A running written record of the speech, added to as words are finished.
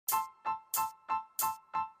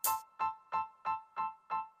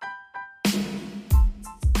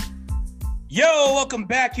Yo, welcome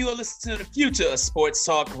back. You are listening to the future of Sports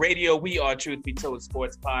Talk Radio. We are Truth Be Told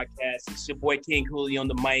Sports Podcast. It's your boy King Cooley on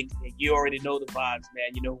the mic. And you already know the vibes,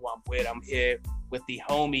 man. You know who I'm with. I'm here with my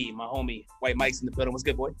homie, White Mike's in the building. What's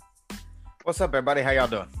good, boy? What's up, everybody? How y'all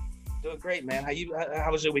doing? Doing great, man.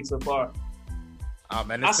 How was your week so far? Oh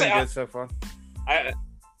man, it's been good so far. I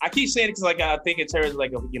keep saying it because I think in terms of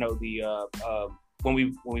when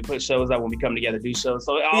we put shows out, when we come together to do shows.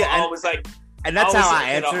 So I always like. And that's how I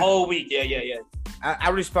answer the whole week. Yeah.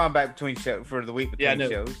 I respond back between for the week between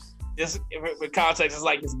shows. Just with context, it's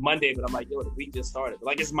like it's Monday, but I'm like, yo, the week just started.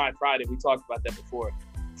 Like it's my Friday. We talked about that before.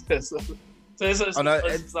 It's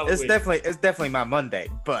definitely my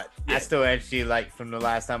Monday, but I still answer you like from the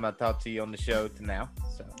last time I talked to you on the show to now.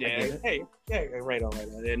 So right on.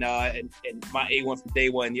 And my A1 from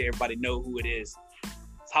day one. Yeah, everybody know who it is.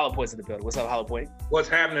 It's Hollow Point's in the building. What's up, Hollow Point? What's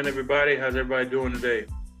happening, everybody? How's everybody doing today?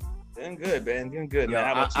 Doing good, man. Doing good, man.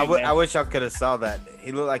 How about you, man? I wish y'all could have saw that.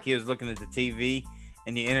 He looked like he was looking at the TV,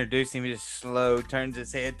 and you introduced him. He just slow turns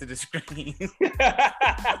his head to the screen.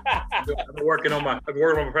 I'm working on my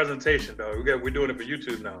presentation, though. We're doing it for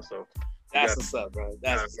YouTube now, so that's what's up, bro.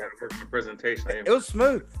 That's what's up. Working on presentation. It was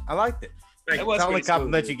smooth. I liked it. Thank you. It's the only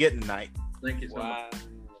compliment you get tonight. Thank you so much.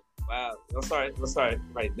 Wow. Let's start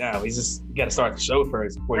right now. You got to start the show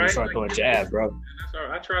first before you start throwing jabs, bro. That's all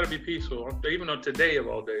right. I try to be peaceful, even on today of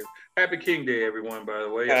all days. Happy King Day, everyone, by the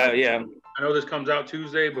way. Yeah. I know this comes out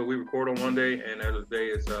Tuesday, but we record on one day, and the other day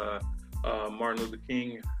is Martin Luther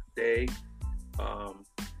King Day.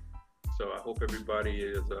 So I hope everybody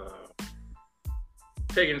is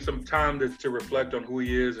taking some time to reflect on who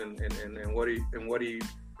he is and what he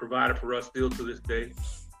provided for us still to this day.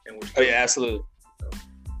 And we're still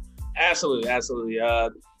absolutely. Absolutely.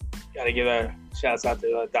 Got to give a shout out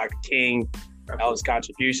to Dr. King, all his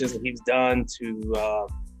contributions that he's done to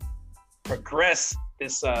progress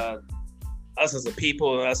this us as a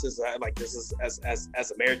people, us as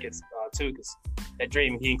as Americans too. Because that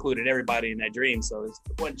dream, he included everybody in that dream, so it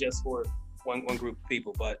wasn't just for one group of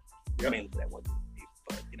people, but mainly for that one group of people.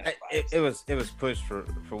 But it was pushed for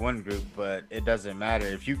one group, but it doesn't matter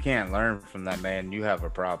if you can't learn from that man. You have a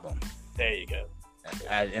problem. There you go.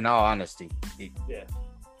 In all honesty.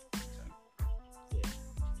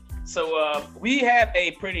 So we have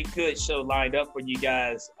a pretty good show lined up for you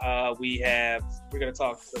guys. We're gonna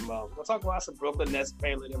talk about some Brooklyn Nets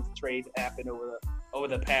apparently them trade that happened over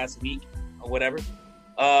the past week or whatever.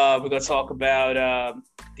 We're gonna talk about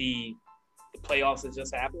the playoffs that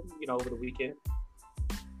just happened, over the weekend,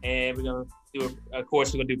 and we're gonna do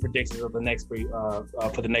predictions of the next for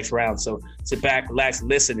the next round. So sit back, relax,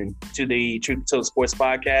 listening to the Truth Be Told Sports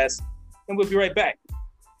Podcast, and we'll be right back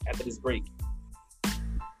after this break.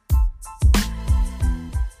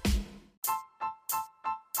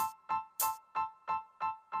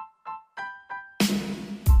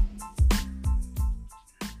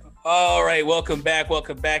 All right, welcome back.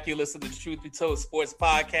 You listen to the Truth Be Told Sports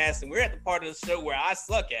Podcast, and we're at the part of the show where I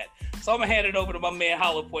suck at. So I'm going to hand it over to my man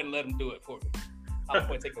Hollow Point and let him do it for me. Hollow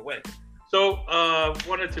Point, take it away. So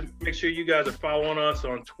wanted to make sure you guys are following us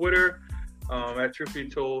on Twitter at Truth Be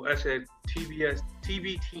Told, actually at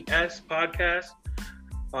TBTS Podcast.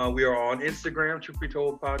 We are on Instagram, Truth Be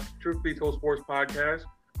Told Sports Podcast.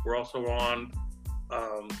 We're also on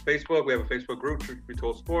Facebook. We have a Facebook group, Truth Be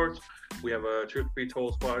Told Sports. We have a Truth Be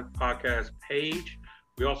Told Podcast page.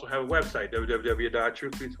 We also have a website,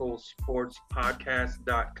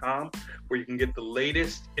 www.truthbetoldsportspodcast.com, where you can get the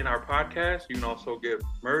latest in our podcast. You can also get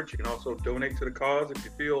merch. You can also donate to the cause if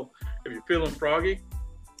you're feeling froggy.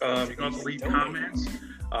 You can also leave comments.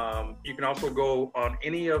 You can also go on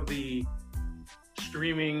any of the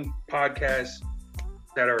streaming podcasts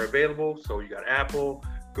that are available. So you got Apple,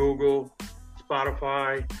 Google,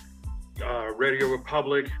 Spotify, Radio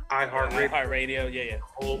Republic, iHeartRadio,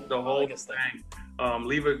 the whole thing.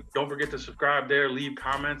 Don't forget to subscribe there, leave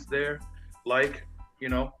comments there, so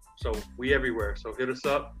we everywhere. So hit us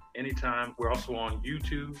up anytime. We're also on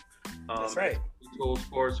YouTube. That's right. Told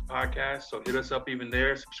Sports Podcast. So hit us up even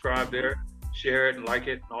there, subscribe there, share it and like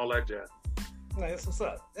it and all that jazz. That's what's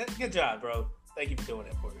up. Good job, bro. Thank you for doing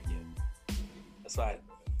that for me again. That's why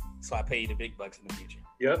I pay you the big bucks in the future.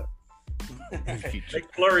 Yep.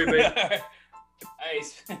 Make flurry, baby.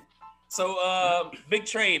 Nice. So, big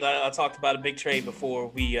trade. I talked about a big trade before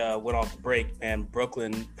we went off the break, and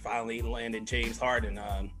Brooklyn finally landed James Harden.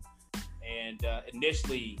 And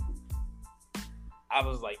initially, I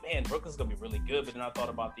was like, man, Brooklyn's gonna be really good. But then I thought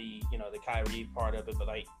about the Kyrie part of it.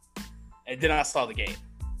 And then I saw the game.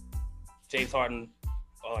 James Harden,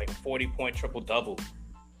 like a 40-point triple-double.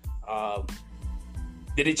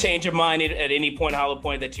 Did it change your mind at any point, hollow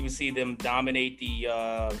point, that you would see them dominate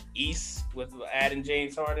the East with adding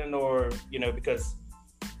James Harden, or because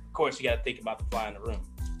of course you got to think about the fly in the room.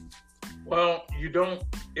 Well,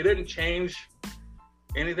 it didn't change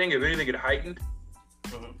anything. If anything, it heightened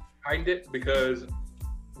it, because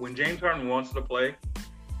when James Harden wants to play,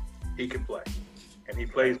 he can play, and he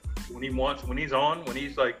plays when he wants. When he's on, when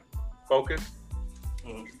he's like focused,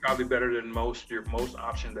 he's probably better than most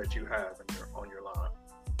options that you have on your line.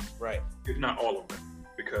 Right. If not all of them,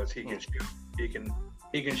 because he can shoot. He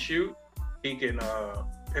can shoot. He can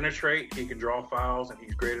penetrate. He can draw fouls, and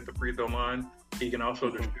he's great at the free throw line. He can also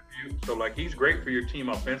distribute. So like, he's great for your team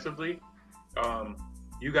offensively.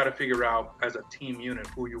 You got to figure out as a team unit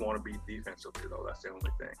who you want to beat defensively, though. That's the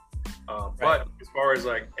only thing. Right. But as far as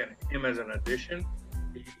like him as an addition,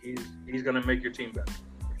 he's gonna make your team better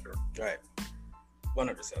for sure. Right.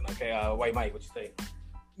 100%. Okay. White Mike, what you think?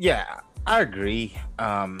 Yeah, I agree.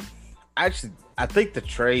 Actually, I think the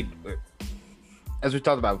trade, as we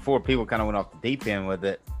talked about before, people kind of went off the deep end with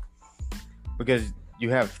it because you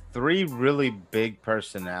have three really big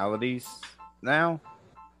personalities now.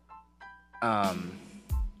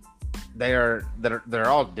 They're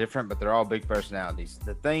all different, but they're all big personalities.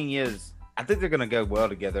 The thing is, I think they're going to go well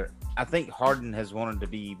together. I think Harden has wanted to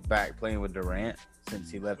be back playing with Durant since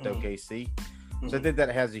he left OKC. So I think that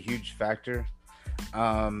has a huge factor.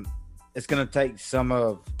 It's going to take some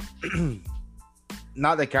of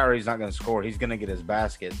not that Kyrie's not going to score. He's going to get his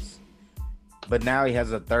baskets. But now he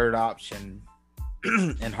has a third option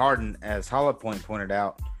and Harden, as Hollow Point pointed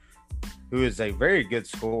out, who is a very good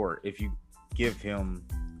scorer. If you give him,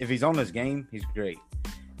 if he's on his game, he's great.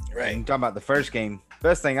 Right. And talking about the first game,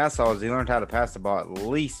 best thing I saw is he learned how to pass the ball at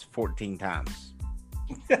least 14 times.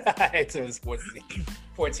 It's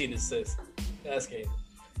 14 assists. That's crazy.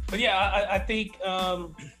 But yeah, I think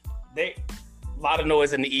they a lot of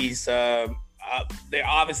noise in the East. They're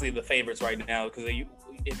obviously the favorites right now because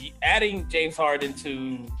if you adding James Harden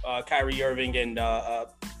to Kyrie Irving and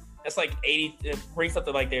that's like 80. It brings up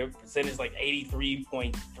to like their percentage like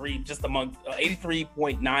 83.3, just among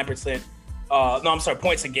 83.9%. No, I'm sorry,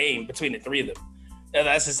 points a game between the three of them. And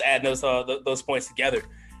that's just adding those points together.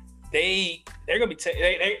 They're gonna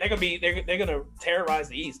terrorize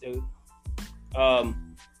the East, dude.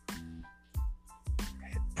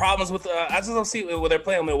 Problems with I just don't see they're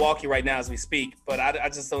playing Milwaukee right now as we speak, but I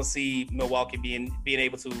just don't see Milwaukee being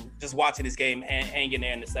able to just watching this game hang in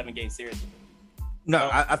there in the 7-game series. No,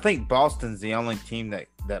 I think Boston's the only team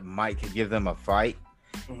that might could give them a fight,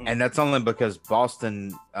 and that's only because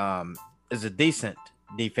Boston is a decent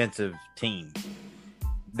defensive team.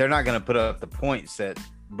 They're not going to put up the points that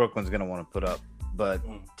Brooklyn's going to want to put up, but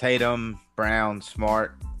Tatum, Brown,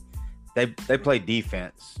 Smart, they play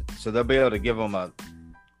defense, so they'll be able to give them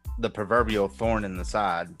the proverbial thorn in the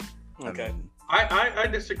side. Okay, I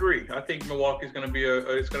disagree. I think Milwaukee's going to be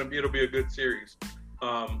it'll be a good series.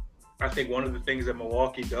 I think one of the things that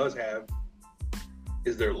Milwaukee does have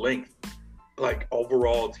is their length, like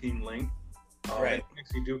overall team length. Right. They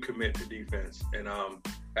actually do commit to defense, and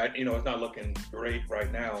it's not looking great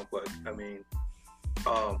right now. But I mean,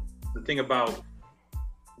 the thing about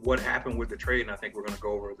what happened with the trade, and I think we're going to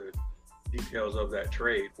go over the details of that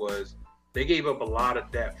trade, was they gave up a lot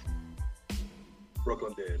of depth.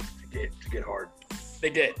 Brooklyn did to get Harden. They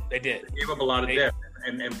did. They gave up a lot of depth,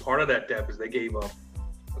 and part of that depth is they gave up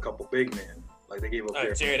a couple big men. Like they gave up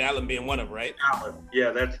Jared Allen being one of them, right? Allen,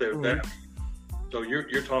 yeah, that's their. So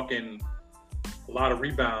you're talking a lot of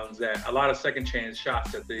rebounds, a lot of second chance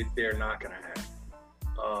shots that they're not going to have.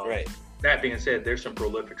 Right. That being said, there's some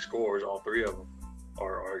prolific scorers. All three of them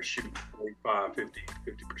are shooting 45,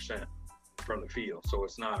 50% from the field. So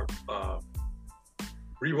it's not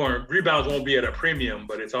rebounds won't be at a premium,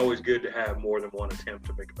 but it's always good to have more than one attempt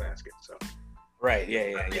to make a basket. So. Right.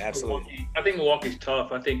 Yeah. Absolutely. I think Milwaukee's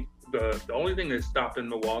tough. I think the only thing that's stopping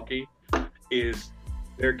Milwaukee is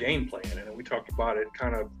their game plan, and we talked about it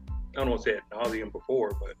kind of. I don't want to say ad nauseum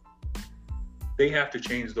before, but they have to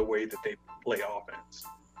change the way that they play offense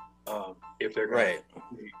if they're going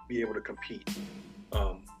to be able to compete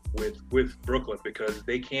with Brooklyn, because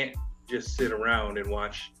they can't just sit around and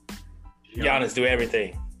watch Giannis do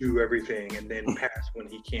everything, and then pass when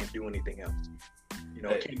he can't do anything else.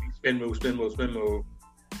 It can't be spin move,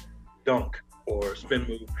 dunk, or spin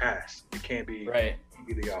move, pass. It can't be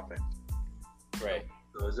the offense. Right.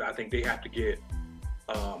 So I think they have to get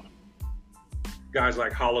guys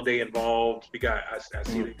like Holiday involved. I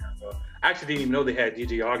see they have, I actually didn't even know they had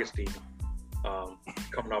DJ Augustine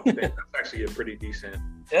coming off the bench. That's actually a pretty decent.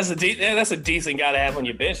 That's a decent guy to have on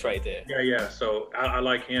your bench right there. Yeah. So I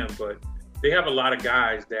like him, but they have a lot of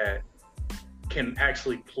guys that can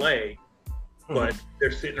actually play, but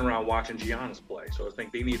they're sitting around watching Giannis play. So I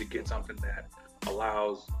think they need to get something that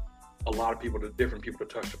allows a lot of different people to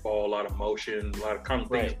touch the ball, a lot of motion, a lot of things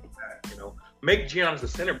like that, you know. Make Giannis the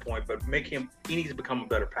center point, but he needs to become a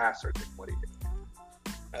better passer than what he did.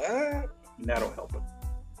 And that'll help him.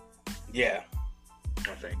 Yeah.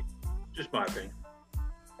 I think. Just my opinion.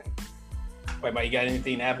 Wait, Mike, you got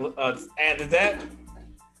anything to add to that?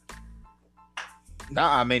 No,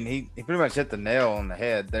 I mean he pretty much hit the nail on the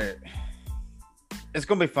head there. It's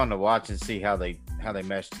gonna be fun to watch and see how they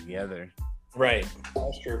mesh together. Right.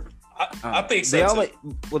 That's true. I think so.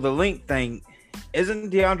 With the link thing,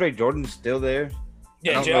 isn't DeAndre Jordan still there?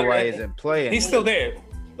 Yeah, I don't know why he isn't playing. He's still there.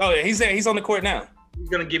 Oh yeah, he's there. He's on the court now. He's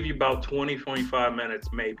gonna give you about 20, 25 minutes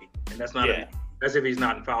maybe, and that's not that's if he's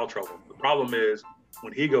not in foul trouble. The problem is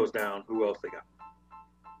when he goes down, who else they got?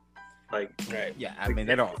 Like, yeah, I mean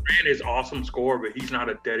they don't. Durant is awesome scorer, but he's not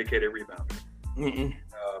a dedicated rebounder.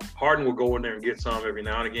 Harden will go in there and get some every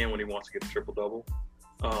now and again when he wants to get a triple double.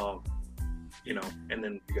 You know, and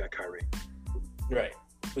then you got Kyrie. Right.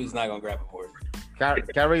 Who's not gonna grab a board?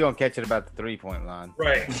 Kyrie gonna catch it about the 3-point line.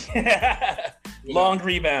 Right. Long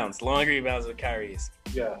rebounds with Kyrie's.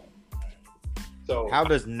 Yeah. So how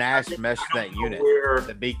does Nash mesh that unit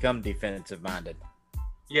to become defensive minded?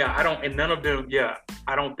 Yeah, and none of them. Yeah,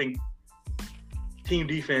 I don't think team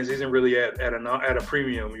defense isn't really at a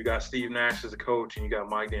premium. You got Steve Nash as a coach, and you got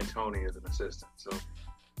Mike D'Antoni as an assistant. So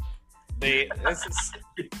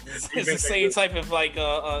it's the same type of like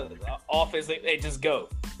offense. They just go.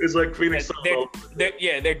 It's like Phoenix.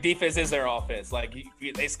 Their defense is their offense. Like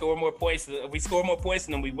they score more points. We score more points,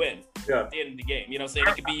 and then we win. Yeah. At the end of the game, you know what I'm saying?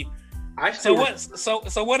 It could be. So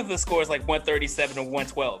what if the score is like 137 or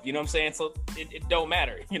 112? You know what I'm saying? So it don't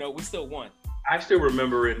matter. You know, we still won. I still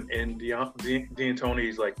remember in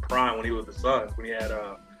D'Antoni's like prime when he was the Suns, when he had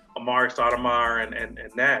Amari Stoudemire and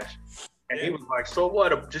Nash, and he was like, so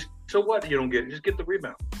what? You don't get it. Just get the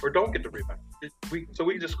rebound or don't get the rebound. We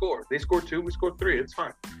just score. They scored 2, we scored 3. It's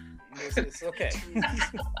fine. It's okay.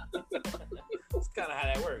 That's kind of how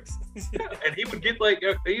that works. And he would get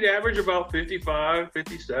he'd average about 55,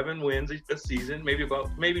 57 wins a season,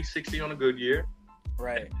 maybe 60 on a good year.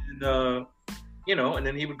 Right. And you know, and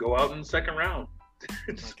then he would go out in the second round.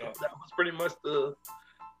 So that was pretty much the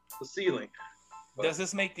ceiling. But does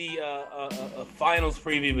this make the a finals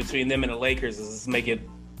preview between them and the Lakers? Does this make it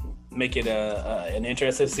an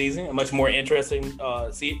interesting season, a much more interesting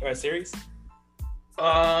series?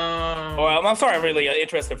 I'm sorry, really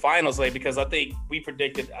interested finals, because I think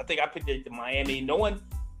I predicted Miami. No one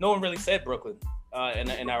really said Brooklyn.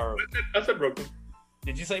 In our, I said Brooklyn.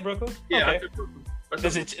 Did you say Brooklyn? Yeah, okay. I said Brooklyn.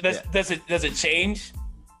 Does it change?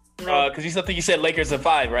 Because you think you said Lakers at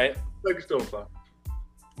 5, right? Lakers still at 5.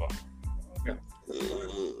 Well, yeah.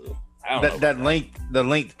 I don't know. The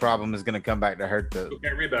length problem is going to come back to hurt the. We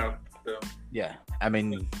can't rebound. So. Yeah, I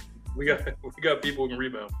mean, we got people who can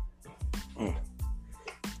rebound.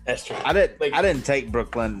 That's true. I didn't take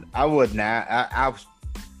Brooklyn. I would now. I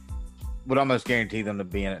would almost guarantee them to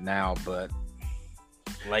be in it now, but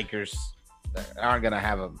Lakers aren't going to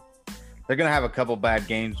have They're going to have a couple bad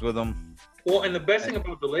games with them. Well, and the best thing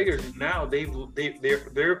about the Lakers is now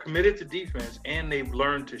they're committed to defense and they've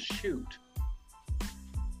learned to shoot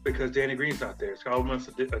because Danny Green's not there. It's almost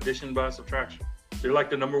addition by subtraction. They're like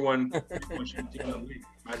the number one shooting team in the league.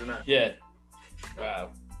 Imagine that. Yeah.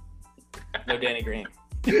 Wow. No Danny Green.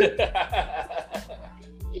 I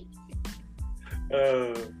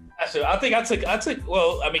think I took.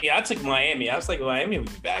 Well, I mean, I took Miami. I was like, Miami would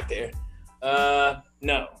be back there.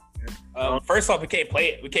 No. First off, we can't play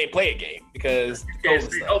it. We can't play a game because you can't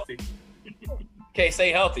stay healthy. Can't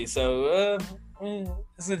stay healthy. So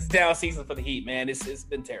it's a down season for the Heat, man. It's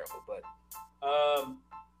been terrible, but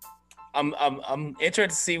I'm interested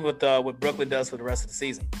to see what Brooklyn does for the rest of the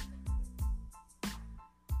season.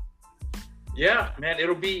 Yeah, man,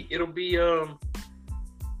 it'll be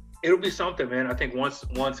something, man. I think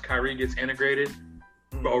once Kyrie gets integrated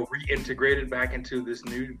or reintegrated back into this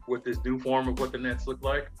new form of what the Nets look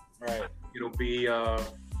like, right? It'll be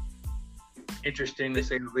interesting to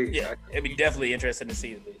say the least. Yeah, it'd be definitely interesting to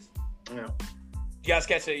see at least. Yeah. You guys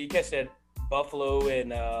catch that Buffalo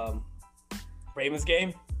and Ravens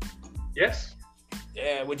game? Yes.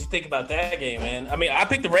 Yeah, what'd you think about that game, man? I mean, I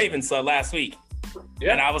picked the Ravens last week.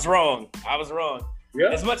 Yeah. And I was wrong. Yeah.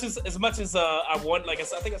 As much as I want, like I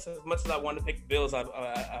said, I think as much as I wanted to pick the Bills, I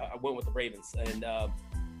went with the Ravens, and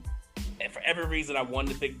for every reason I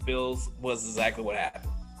wanted to pick the Bills was exactly what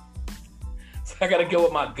happened. So I got to go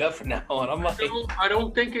with my gut from now on. I'm like, I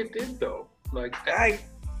don't think it did though. Like, it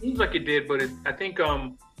seems like it did, but I think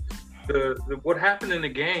what happened in the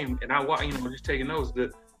game, and just taking notes.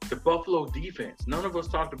 The Buffalo defense. None of us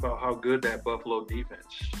talked about how good that Buffalo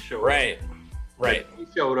defense showed Right. up. Right. He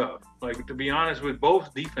showed up. Like, to be honest, with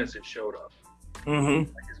both defenses showed up.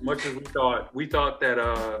 Mm-hmm. Like, as much as we thought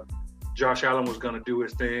that Josh Allen was going to do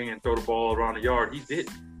his thing and throw the ball around the yard, he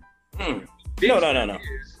didn't. No. He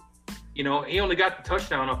only got the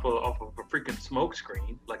touchdown off of a freaking smoke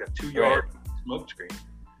screen, like a 2-yard smoke screen.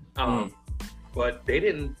 But they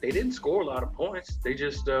didn't score a lot of points. They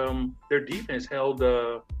just their defense held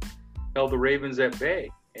the Ravens at bay,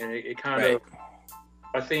 and it kind of,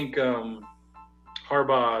 I think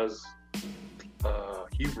Harbaugh's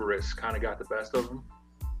hubris kind of got the best of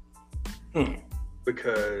him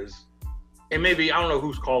because, and maybe I don't know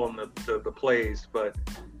who's calling the plays, but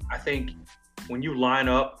I think when you line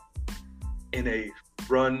up in a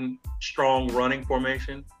strong running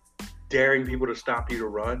formation, daring people to stop you to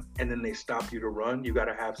run, and then they stop you to run, you got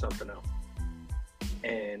to have something else.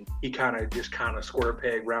 And he kind of square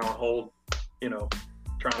peg, round hole, trying to,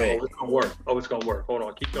 it's going to work. Oh, it's going to work. Hold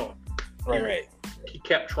on, keep going. Right. He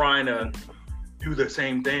kept trying to do the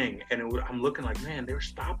same thing, and I'm looking like, man, they're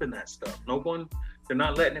stopping that stuff. They're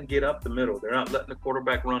not letting him get up the middle. They're not letting the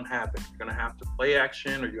quarterback run happen. You're going to have to play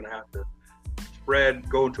action, or you're going to have to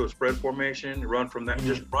go into a spread formation, run from that,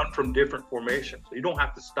 just run from different formations. So you don't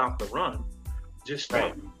have to stop the run, just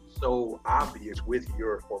stop so obvious with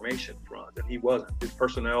your formation front. And he wasn't. His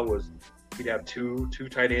personnel was, he'd have two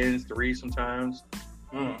tight ends, 3 sometimes,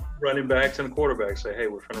 running backs and a quarterback say, hey,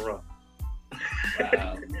 we're going to run.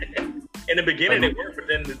 Wow. In the beginning it worked, but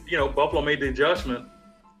then, Buffalo made the adjustment.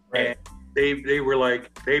 And they were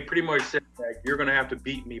like, they pretty much said, like, you're going to have to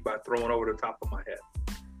beat me by throwing over the top of my head.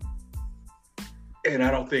 And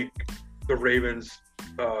I don't think the Ravens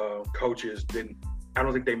coaches I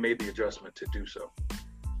don't think they made the adjustment to do so.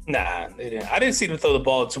 Nah, they didn't. I didn't see them throw the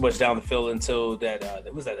ball too much down the field until that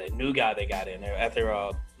that new guy they got in there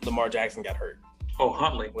after Lamar Jackson got hurt. Oh,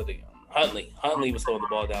 Huntley. Huntley was throwing the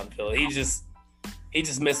ball down the field. He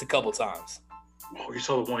just missed a couple times. Oh, you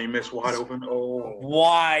saw the one he missed wide open? Oh.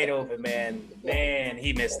 Wide open, man. Man,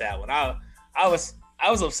 he missed that one. I was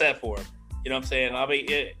upset for him. You know what I'm saying? I mean,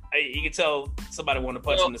 you can tell somebody wanted to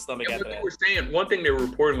punch him in the stomach after that. One thing they were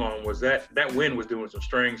reporting on was that wind was doing some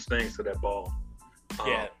strange things to that ball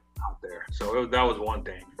out there. So that was one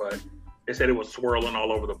thing. But they said it was swirling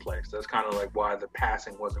all over the place. That's kind of like why the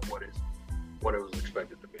passing wasn't what it was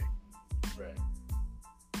expected to be. Right.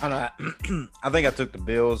 I don't know. I think I took the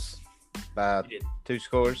Bills by 2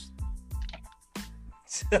 scores.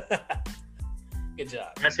 Good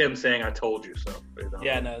job. That's him saying, "I told you so."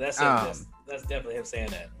 Yeah, no, that's him. That's definitely him saying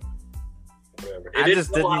that. Whatever. I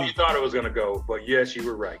just didn't know how you thought it was going to go, but yes, you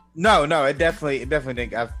were right. No, it definitely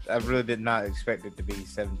didn't. I really did not expect it to be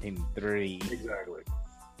 17-3. Exactly.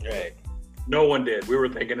 Right. No one did. We were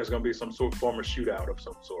thinking it's going to be some sort of form of shootout of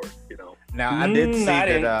some sort. Now I did see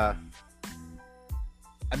that.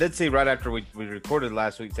 I did see right after we recorded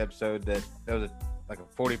last week's episode that there was a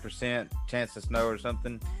 40% chance of snow or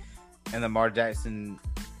something, and Lamar Jackson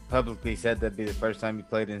publicly said that'd be the first time he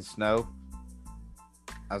played in snow.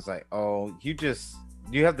 I was like, oh, you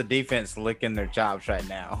have the defense licking their chops right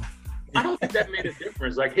now. I don't think that made a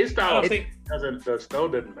difference. Like, his style, the snow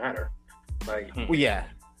didn't matter. Like, well, yeah.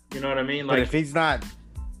 You know what I mean? But like, if he's not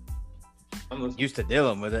used to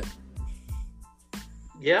dealing with it.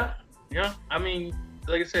 Yeah. I mean,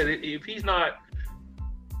 like I said, if he's not,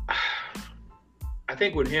 I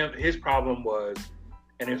think with him, his problem was,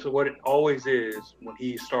 and it's what it always is when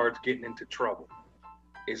he starts getting into trouble.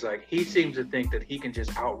 It's like he seems to think that he can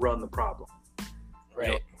just outrun the problem.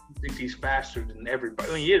 Right. He thinks he's faster than everybody.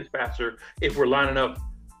 I mean, he is faster if we're lining up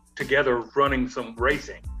together running some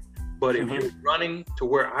racing. But if you're running to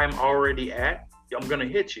where I'm already at, I'm going to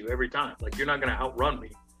hit you every time. Like, you're not going to outrun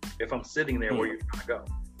me if I'm sitting there where you're going to go.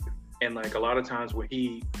 And, like, a lot of times when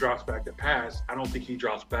he drops back to pass, I don't think he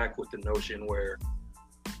drops back with the notion where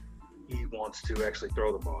he wants to actually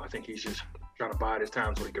throw the ball. I think he's just trying to bide his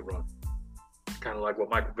time so he can run. Kind of like what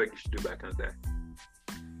Michael Vick used to do back in the day.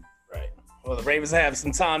 Right. Well, the Ravens have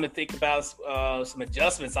some time to think about some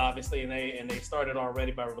adjustments, obviously, and they started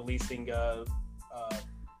already by releasing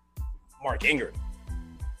Mark Ingram.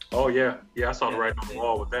 Oh yeah, I saw the writing on the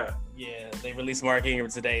wall with that. Yeah, they released Mark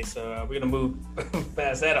Ingram today, so we're gonna move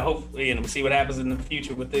past that. Hopefully, and see what happens in the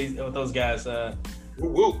future with those guys.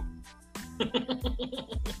 Woo.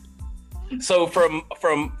 So from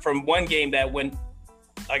one game that went,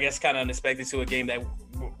 I guess, kind of unexpected to a game that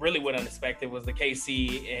really went unexpected was the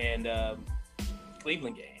KC and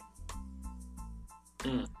Cleveland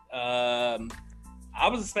game. I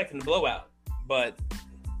was expecting a blowout, but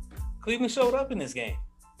Cleveland showed up in this game.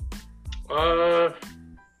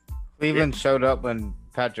 Cleveland showed up when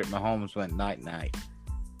Patrick Mahomes went night-night.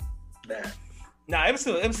 That. Nah, it was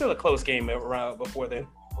still a close game around before then.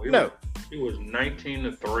 It was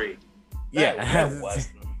 19-3. That was.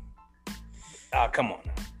 Oh, come on.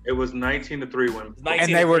 It was 19-3 when.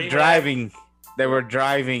 And they were driving. They were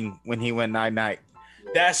driving when he went night-night.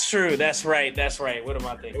 That's true. That's right. What am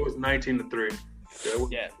I thinking? It was 19-3.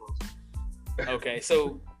 Yeah. Okay,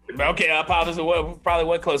 so. Okay, I apologize. It probably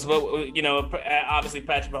wasn't close, but obviously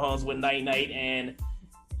Patrick Mahomes went night, and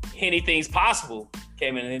anything's possible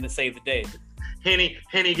came in to save the day. Henny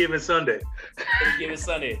given Sunday. Henny given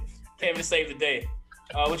Sunday came in to save the day.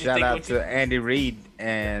 What you Shout think? out to Andy Reid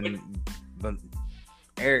and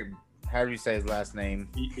Eric. How do you say his last name?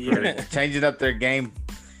 For changing up their game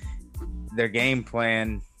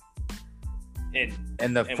plan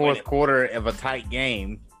in the fourth quarter of a tight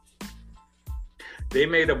game. They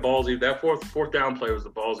made a ballsy. That fourth down play was a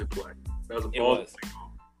ballsy play. That was a ballsy play.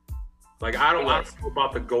 Like I don't know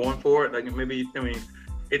about the going for it. Like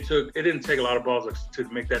it didn't take a lot of balls to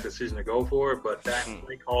make that decision to go for it, but that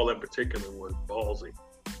play call in particular was ballsy.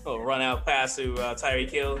 Oh, run out pass to Tyreek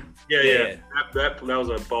Hill. Yeah. That was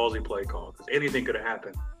a ballsy play call because anything could have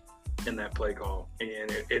happened in that play call,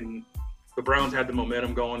 and the Browns had the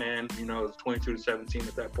momentum going in. It was 22-17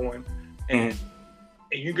 at that point, and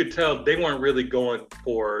you could tell they weren't really going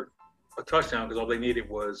for a touchdown because all they needed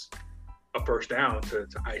was a first down to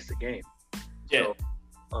ice the game. Yeah.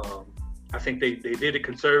 So, I think they did it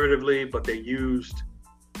conservatively, but they used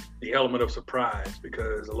the element of surprise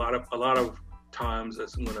because a lot of times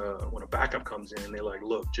that's when a backup comes in, they're like,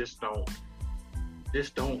 look, just don't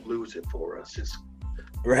lose it for us. Just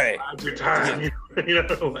right. Your time, and hand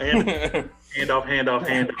off,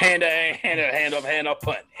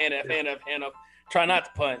 punt, hand off. Try not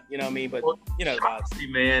to punt, you know what I mean? But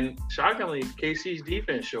shockingly, KC's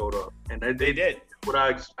defense showed up, and they did what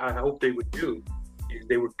I hoped they would do.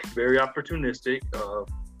 They were very opportunistic.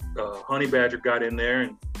 Honey Badger got in there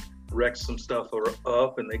and wrecked some stuff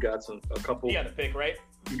up, and they got a couple. You got a pick, right?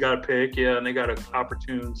 You got a pick, yeah, and they got an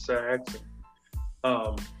opportune sacks.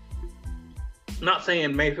 Not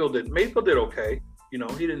saying Mayfield did okay. He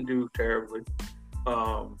didn't do terribly.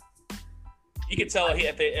 You could tell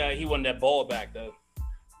he wanted that ball back though.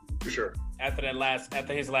 For sure. After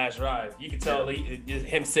his last drive, you could tell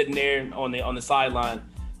him sitting there on the sideline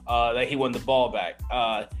that he wanted the ball back.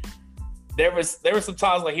 There was some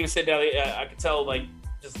times like he was sitting down. I could tell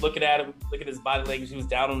just looking at him, look at his body language. He was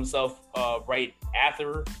down on himself right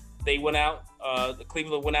after they went out. The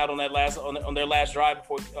Cleveland went out on their last drive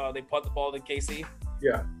before they punt the ball to KC.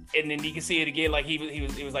 Yeah. And then you can see it again, like he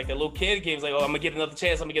was like a little kid again. He was like, "Oh, I'm gonna get another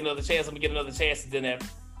chance. And then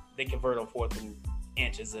they convert on 4th and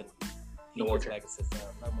inches, and no more chances.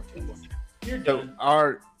 You're done.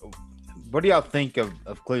 What do y'all think of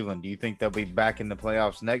Cleveland? Do you think they'll be back in the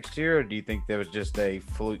playoffs next year, or do you think there was just a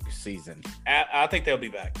fluke season? I think they'll be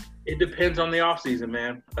back. It depends on the offseason,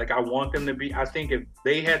 man. Like I want them to be. I think if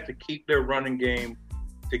they had to keep their running game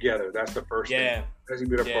together, that's the first thing. That's gonna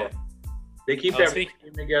be their part. They keep that team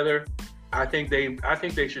together. I think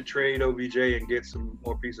they should trade OBJ and get some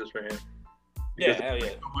more pieces for him. Because hell yeah.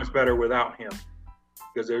 So much better without him.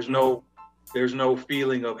 Because there's no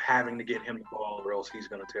feeling of having to get him the ball or else he's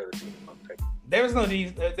going to tear the team up. There was no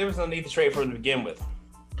need to trade for him to begin with.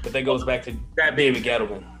 But that goes back to David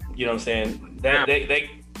Gettleman. You know what I'm saying? That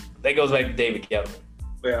goes back to David Gettleman.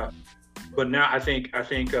 Yeah. But now I think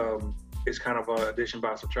it's kind of addition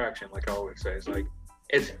by subtraction, like I always say. It's like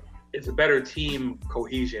it's a better team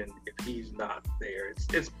cohesion if he's not there.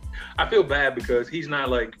 It's I feel bad because he's not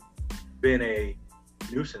like been a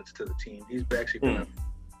nuisance to the team. He's actually been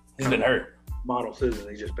he's been hurt. Model citizen.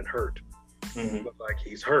 He's just been hurt. Mm-hmm. But like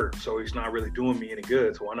he's hurt, so he's not really doing me any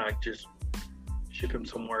good. So why not just ship him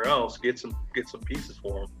somewhere else? Get some pieces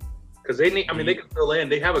for him because they need. I mean, they can fill in.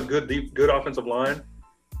 They have a good offensive line.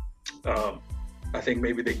 I think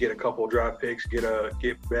maybe they get a couple of draft picks, get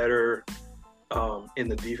better in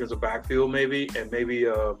the defensive backfield, maybe, and maybe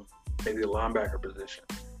the linebacker position.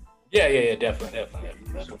 Yeah, definitely.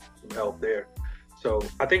 Some help there. So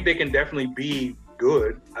I think they can definitely be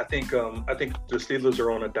good. I think the Steelers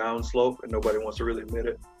are on a down slope, and nobody wants to really admit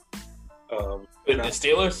it. The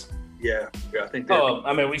Steelers? Yeah, I think.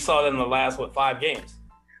 I mean, we saw them in the last 5 games.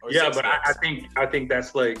 Yeah, but I think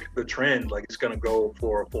that's like the trend. Like it's gonna go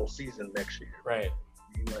for a full season next year. Right.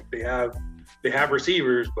 I mean, like they have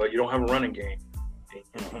receivers, but you don't have a running game.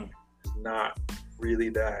 Mm-hmm. It's not really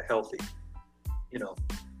that healthy.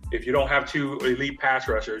 If you don't have 2 elite pass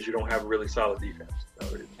rushers, you don't have a really solid defense.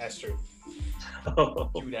 That's true.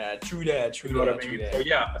 True that. So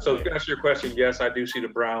yeah. So to answer your question, yes, I do see the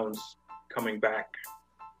Browns coming back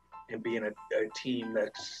and being a team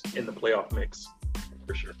that's in the playoff mix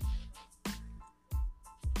for sure.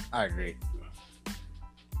 I agree.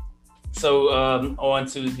 So on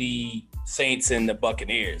to the Saints and the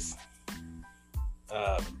Buccaneers.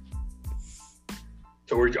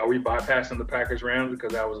 So are we bypassing the Packers Rams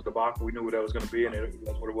because that was a debacle? We knew what that was going to be, and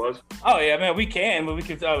that's what it was. Oh yeah, man, we can, but we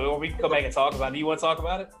can come back and talk about it. Do you want to talk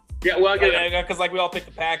about it? Yeah, well, I get because like we all picked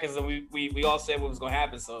the Packers and we all said what was going to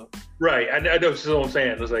happen. So right, I know that's what I'm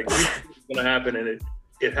saying. It's like it's going to happen, and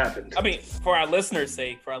it happened. I mean, for our listeners'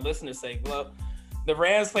 sake, well, the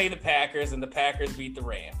Rams played the Packers and the Packers beat the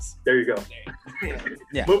Rams. There you go.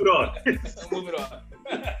 Yeah. Move it on. Move it on.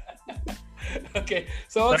 Okay,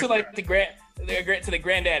 so on to like the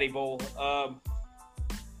Granddaddy Bowl.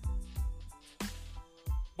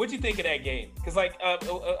 What'd you think of that game? Because like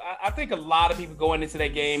I think a lot of people going into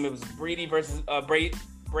that game, it was Brady versus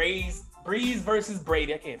Breeze versus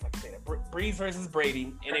Brady. I can't fucking say that. Breeze versus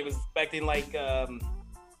Brady, and it was expecting like I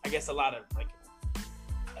guess a lot of like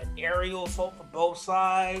an aerial assault for both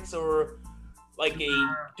sides or like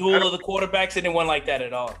a duel of the quarterbacks, and it wasn't like that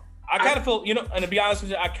at all. I kind of feel, and to be honest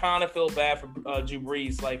with you, I kind of feel bad for Drew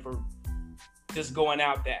Brees, like for just going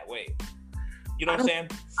out that way. You know what I'm saying?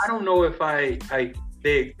 I don't know if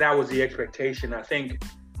that was the expectation. I think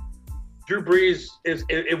Drew Brees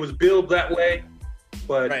it was billed that way,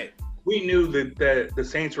 but we knew that the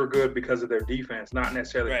Saints were good because of their defense, not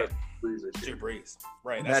necessarily because of Drew Brees.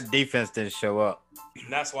 Right. That defense didn't show up.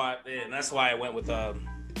 That's why I went with the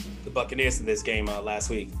Buccaneers in this game last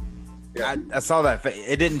week. Yeah. I saw that.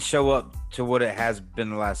 It didn't show up to what it has been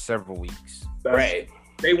the last several weeks. Right.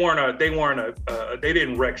 They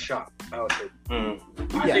didn't wreck shop. I would say.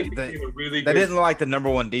 I think they were really good. They didn't like the number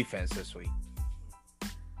one defense this week.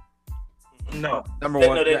 No. Number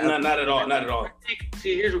one. No, not at all. Not at all.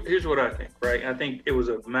 See, here's what I think, right? I think it was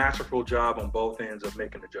a masterful job on both ends of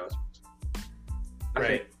making adjustments. I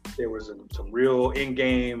think there was some real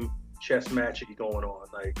in-game chess matching going on.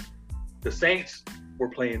 Like the Saints were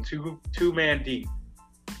playing two-man deep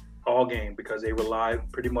all game because they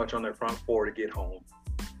relied pretty much on their front four to get home.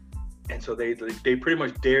 And so they pretty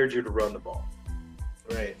much dared you to run the ball.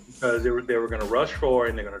 Right. Because they were going to rush 4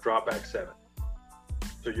 and they're going to drop back 7.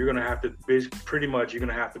 So you're going to have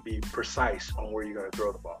to be precise on where you're going to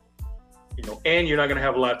throw the ball. And you're not going to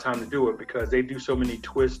have a lot of time to do it because they do so many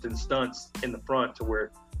twists and stunts in the front to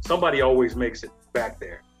where somebody always makes it back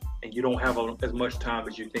there and you don't have as much time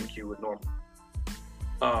as you think you would normally.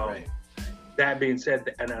 That being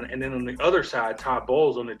said, and then on the other side, Todd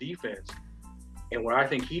Bowles on the defense, and what I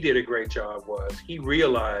think he did a great job was he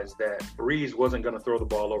realized that Breeze wasn't going to throw the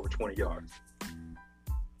ball over 20 yards.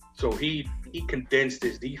 So he condensed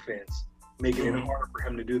his defense, making it harder for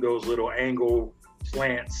him to do those little angle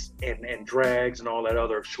slants and drags and all that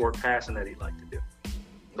other short passing that he liked to do.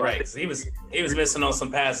 So right. He was missing on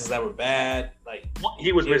some passes that were bad. Like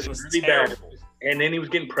he was missing really bad. And then he was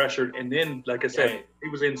getting pressured. And then, like I said, he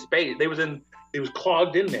was in space. It was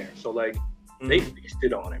clogged in there. So they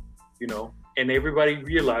feasted on him, and everybody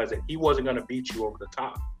realized that he wasn't going to beat you over the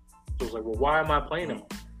top. So it was like, well, why am I playing him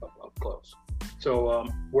up close? So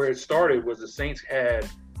where it started was the Saints had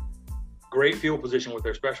great field position with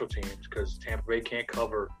their special teams because Tampa Bay can't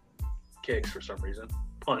cover kicks for some reason.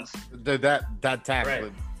 Punts. That tackle.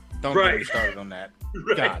 Right. Don't get me started on that.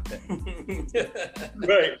 Right. God damn.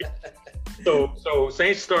 Right. So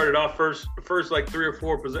Saints started off the first like 3 or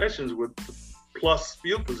 4 possessions with plus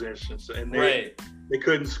field positions, and they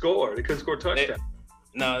couldn't score. They couldn't score touchdowns.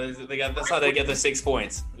 That's how they get the 6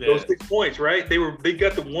 points. Yeah. Those 6 points, right? They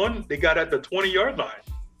got the one. They got at the 20-yard line.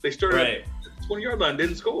 They started at the 20-yard line,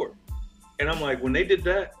 didn't score. And I'm like, when they did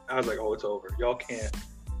that, I was like, oh, it's over. Y'all can't.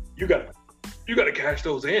 You gotta cash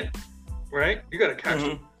those in, right? You gotta cash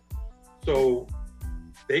them. So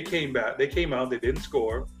they came back. They came out. They didn't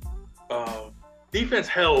score. Defense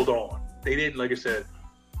held on. They didn't, like I said,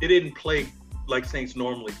 they didn't play like Saints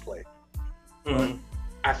normally play.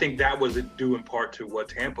 I think that was due in part to what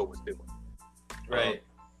Tampa was doing. Right.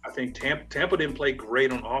 I think Tampa didn't play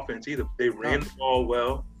great on offense either. They ran the ball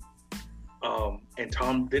well, and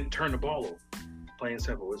Tom didn't turn the ball over. Plain and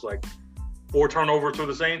simple. It's like 4 turnovers for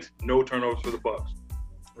the Saints, no turnovers for the Bucs.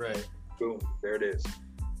 Right. Boom. There it is.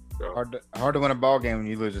 So, hard to win a ball game when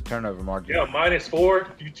you lose a turnover margin. Yeah, -4.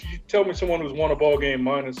 You tell me someone who's won a ball game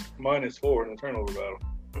 -4 in a turnover battle.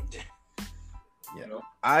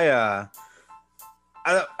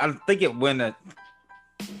 I think it went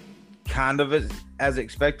kind of as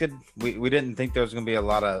expected. We didn't think there was going to be a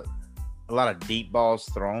lot of deep balls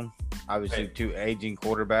thrown. Obviously, 2 aging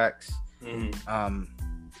quarterbacks.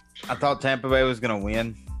 I thought Tampa Bay was going to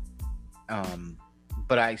win,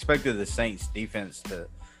 but I expected the Saints defense to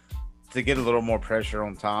get a little more pressure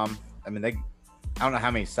on Tom. I mean, I don't know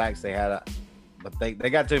how many sacks they had, but they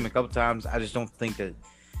got to him a couple times. I just don't think that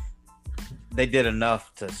they did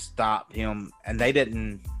enough to stop him, and they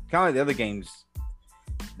didn't. Kind of like the other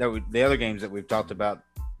games that we've talked about,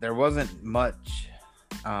 there wasn't much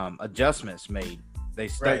adjustments made. They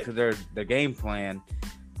stuck to their game plan,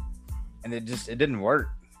 and it didn't work.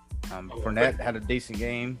 Fournette had a decent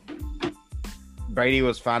game. Brady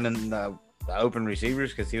was finding the open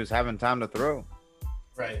receivers because he was having time to throw.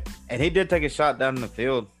 Right. And he did take a shot down in the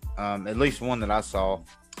field, at least one that I saw.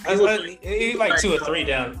 He was like 2 or 3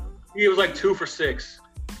 down. He was like 2 for 6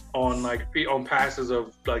 on passes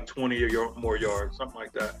of like 20 or more yards, something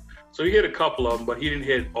like that. So he hit a couple of them, but he didn't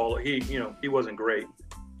hit all. He wasn't great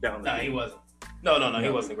down there. No, he wasn't. No, he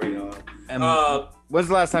wasn't great at all. And when's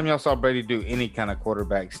the last time y'all saw Brady do any kind of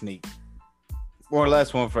quarterback sneak? More or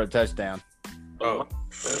less one for a touchdown. Oh,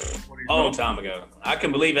 long time ago. I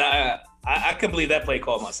can believe it. I couldn't believe that play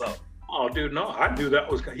call myself. Oh, dude, no, I knew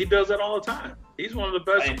that was. He does that all the time. He's one of the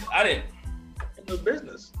best. I didn't. In the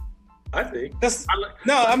business, I think.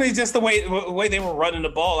 I mean, just the way they were running the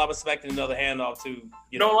ball, I was expecting another handoff to.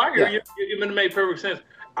 No, I hear you. It made perfect sense.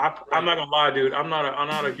 I'm not gonna lie, dude. I'm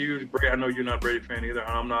not a huge Brady. I know you're not a Brady fan either.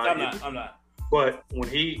 I'm not. But when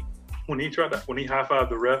he high-fived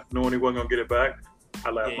the ref, knowing he wasn't gonna get it back, I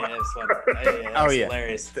laughed. Yeah, that's funny. That's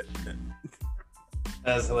hilarious.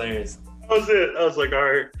 That's hilarious. That was it. I was like, all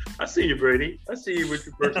right, I see you, Brady. I see you with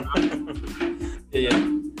your personality. Yeah.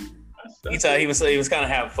 You tell he was kind of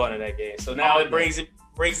having fun in that game. So now it brings it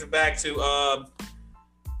back to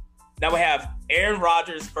now we have Aaron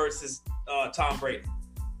Rodgers versus Tom Brady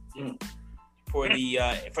for the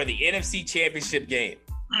NFC Championship game.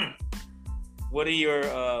 What are your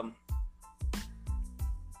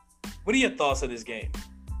thoughts on this game?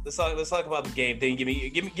 Let's talk about the game. Then give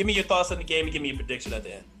me your thoughts on the game and give me a prediction at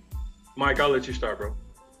the end. Mike, I'll let you start, bro.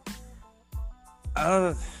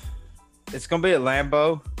 It's gonna be at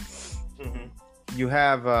Lambeau. Mm-hmm. You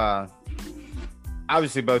have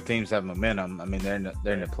obviously both teams have momentum. I mean, they're in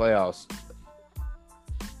the playoffs.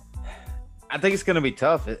 I think it's gonna be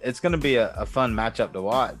tough. It's gonna be a fun matchup to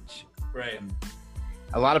watch. Right.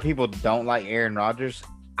 A lot of people don't like Aaron Rodgers.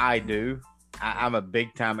 I do. I'm a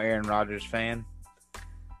big time Aaron Rodgers fan.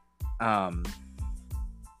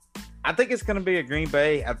 I think it's going to be a Green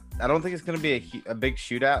Bay. I don't think it's going to be a big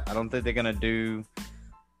shootout. I don't think they're going to do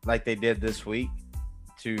like they did this week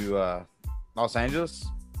to Los Angeles.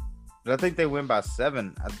 But I think they win by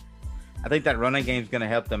 7. I think that running game is going to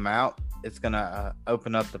help them out. It's going to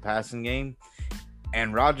open up the passing game.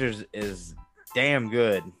 And Rodgers is damn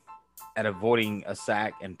good at avoiding a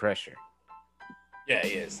sack and pressure. Yeah,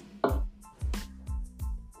 he is.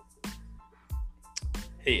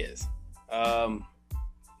 He is. I'm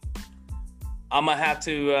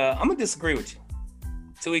gonna disagree with you.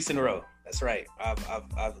 2 weeks in a row. That's right.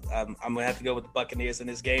 I'm gonna have to go with the Buccaneers in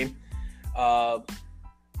this game.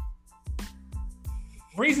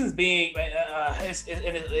 Reasons being,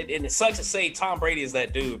 it sucks to say Tom Brady is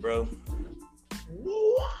that dude, bro.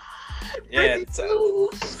 What? Yeah.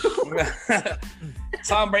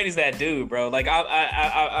 Tom Brady's that dude, bro. Like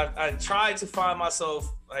I tried to find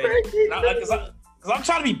myself, like, because I'm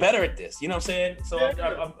trying to be better at this. You know what I'm saying? So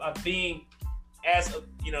I'm being as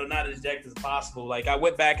not as objective as possible. Like I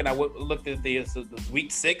went back and I looked at the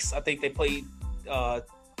week 6. I think they played the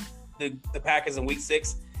Packers in week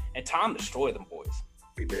 6, and Tom destroyed them boys.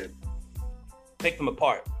 He did. Picked them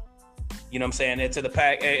apart. You know what I'm saying? And to the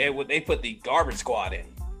pack, they put the garbage squad in.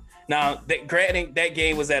 Now, granted, that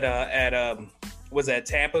game was at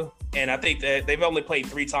Tampa, and I think that they've only played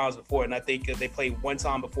 3 times before, and I think they played 1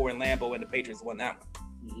 time before in Lambeau, and the Patriots won that one.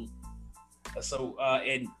 Mm-hmm. So,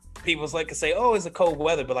 and people was like to say, "Oh, it's a cold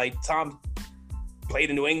weather," but like Tom played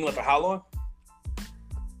in New England for how long?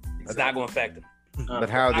 It's not going to affect him. But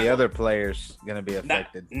how are the other players going to be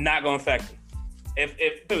affected? Not going to affect him.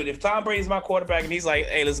 If Tom Brady's my quarterback and he's like,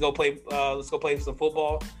 "Hey, let's go play some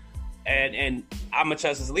football," and I'm gonna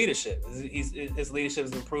trust his leadership. His leadership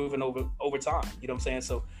is improving over time. You know what I'm saying?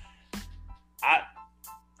 So, I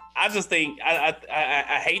just think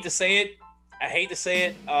I hate to say it.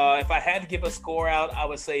 If I had to give a score out, I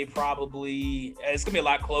would say probably it's gonna be a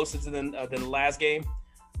lot closer than the last game.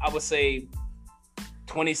 I would say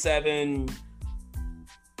 27-10,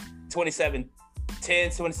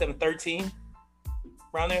 27-13,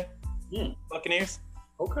 around there. Buccaneers.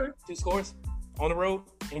 Okay. 2 scores on the road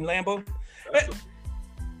in Lambeau.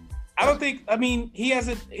 I don't think. I mean, he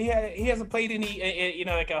hasn't played any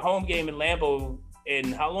like a home game in Lambeau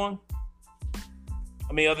in how long?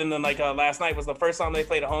 I mean, other than like last night was the first time they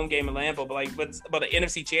played a home game in Lambeau, but like, but an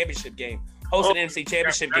NFC Championship game, hosting an NFC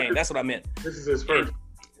Championship game. That's what I meant. This is his first.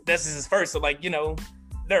 This is his first, so like,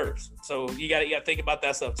 nerves. So you got to think about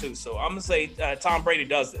that stuff too. So I'm gonna say Tom Brady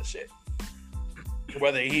does this shit.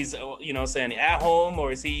 Whether he's saying at home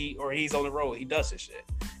or he's on the road, he does this shit,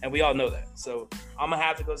 and we all know that. So I'm gonna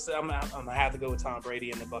have to go. I'm gonna have to go with Tom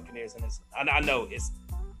Brady and the Buccaneers, and I know it's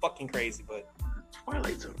fucking crazy, but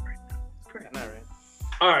Twilight Zone right now. It's crazy. Not right.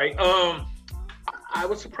 All right. I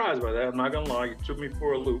was surprised by that. I'm not gonna lie. You took me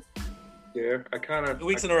for a loop there. I kind of 2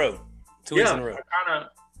 weeks in a row. 2 weeks in a row.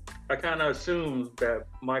 I kind of assumed that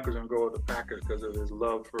Mike was gonna go with the Packers because of his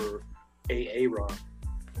love for Aaron.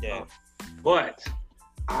 Yeah. But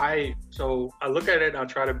I look at it and I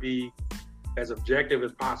try to be as objective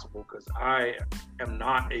as possible because I am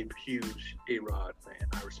not a huge A-Rod fan.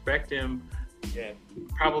 I respect him. Yeah.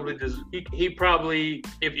 Probably does. He probably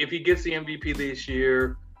if he gets the MVP this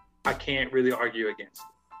year, I can't really argue against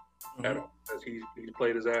it at all because he's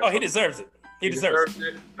played his ass. Oh, he deserves it. He deserves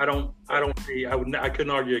it. I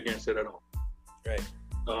couldn't argue against it at all. Right.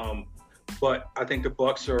 But I think the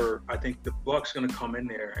Bucks going to come in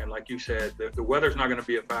there, and like you said, the weather's not going to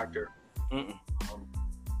be a factor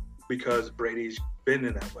because Brady's been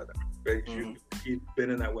in that weather. He's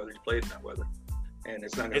been in that weather. He's played in that weather, and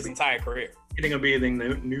it's not going to be his entire career. It ain't going to be anything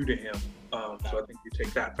new to him. So I think you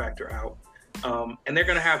take that factor out, and they're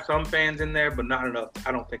going to have some fans in there, but not enough.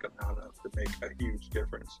 I don't think not enough to make a huge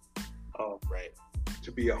difference. Right.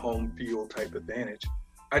 To be a home field type advantage.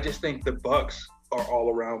 I just think the Bucks are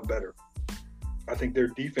all around better. I think their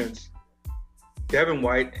defense, Devin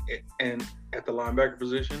White and at the linebacker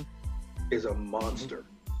position, is a monster.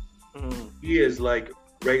 Mm-hmm. He is like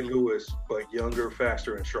Ray Lewis, but younger,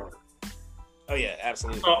 faster, and stronger. Oh yeah,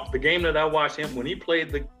 absolutely. The game that I watched him when he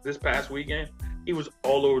played this past weekend, he was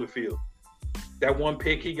all over the field. That one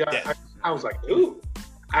pick he got, yeah. I was like, ooh.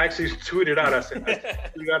 I actually tweeted out. I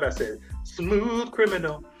said, smooth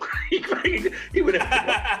criminal. he would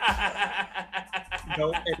have,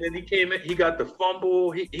 and then he came in. He got the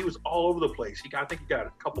fumble. He was all over the place. I think he got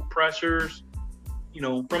a couple pressures.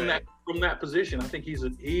 From that position, I think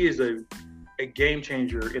he is a game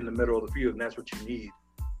changer in the middle of the field, and that's what you need.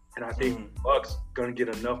 And I think Bucks gonna get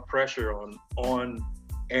enough pressure on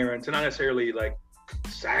Aaron to not necessarily like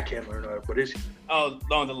sack him or not, but it's on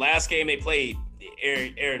the last game they played.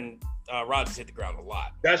 Aaron Rodgers hit the ground a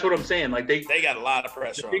lot. That's what I'm saying. Like they got a lot of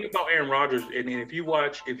pressure. The thing about Aaron Rodgers, and if you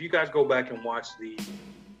guys go back and watch the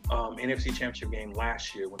NFC Championship game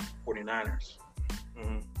last year with the 49ers,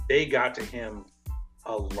 they got to him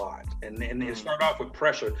a lot, and it started off with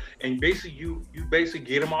pressure, and basically you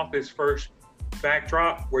get him off his first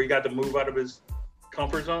backdrop where he got to move out of his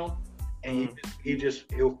comfort zone, and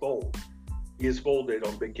he'll fold. He is folded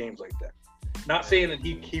on big games like that. Not saying that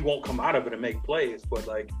he won't come out of it and make plays, but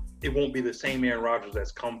like it won't be the same Aaron Rodgers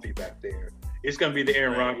that's comfy back there. It's gonna be the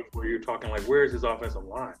Aaron Rodgers where you're talking like, where's his offensive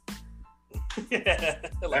line?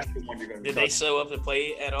 That's the one you're gonna. Did they show up to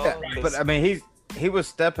play at all? Yeah, but I mean, he was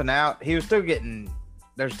stepping out. He was still getting.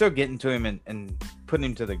 They're still getting to him and putting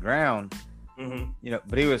him to the ground.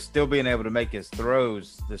 But he was still being able to make his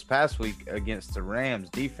throws this past week against the Rams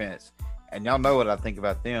defense. And y'all know what I think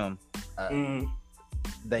about them. He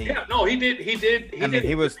did.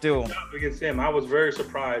 He was still against him. I was very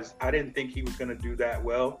surprised. I didn't think he was going to do that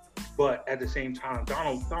well, but at the same time,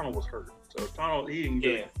 Donald was hurt, so he didn't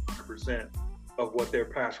get 100% of what their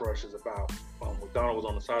pass rush is about. Donald was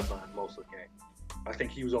on the sideline most of the game. I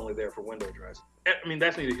think he was only there for window dressing. I mean,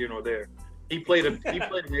 that's neither here nor there. He played an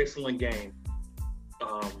excellent game,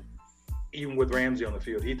 even with Ramsey on the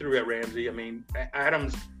field. He threw at Ramsey. I mean,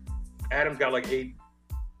 Adams got like eight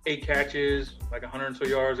catches, like 100 and so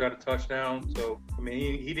yards, got a touchdown. So, I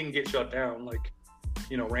mean, he didn't get shut down. Like,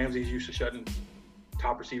 Ramsey's used to shutting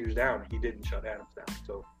top receivers down. He didn't shut Adams down.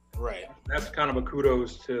 So, that's kind of a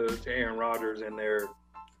kudos to Aaron Rodgers and their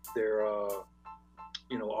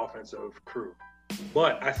offensive crew.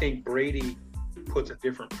 But I think Brady puts a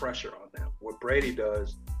different pressure on them. What Brady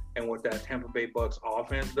does and what that Tampa Bay Bucks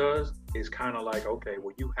offense does is kind of like, okay,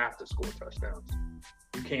 well, you have to score touchdowns.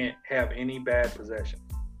 You can't have any bad possessions.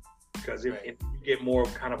 Because if you get more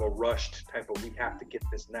of kind of a rushed type of, we have to get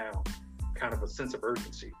this now, kind of a sense of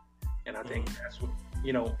urgency. And I think that's what,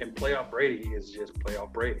 in playoff Brady is just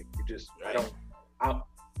playoff Brady.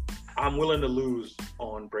 I'm willing to lose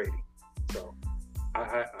on Brady. So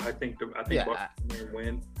I think Bucks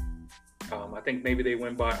win. I think maybe they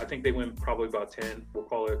win by, probably about 10. We'll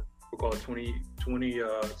call it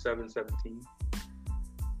 27-17.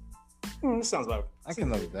 Sounds about. I can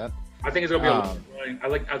live with that. I think it's gonna be a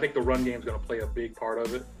run. I think the run game is gonna play a big part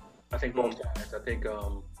of it. I think both sides. I think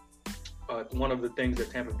one of the things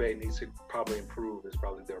that Tampa Bay needs to probably improve is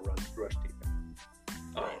probably their rush defense.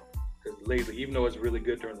 Because lately, even though it's really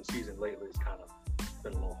good during the season, lately it's kind of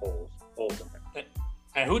been a little holes in there.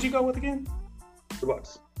 And who'd you go with again? The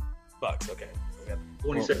Bucks. Bucks. Okay.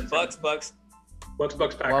 27. Bucks. Packers.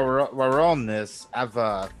 While we're on this, I've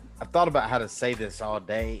thought about how to say this all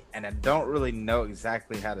day, and I don't really know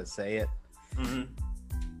exactly how to say it. Mm-hmm.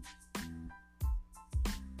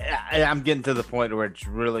 I'm getting to the point where it's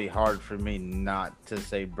really hard for me not to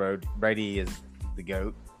say Brady is the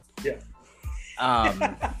GOAT. Yeah.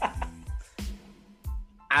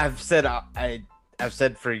 I've said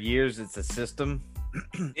for years it's a system.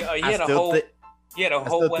 Yeah, you had a whole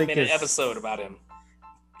 1-minute episode about him.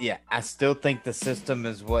 Yeah, I still think the system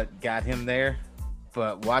is what got him there,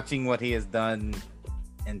 but watching what he has done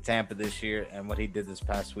in Tampa this year and what he did this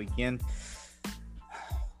past weekend,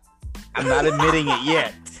 I'm not admitting it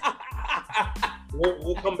yet.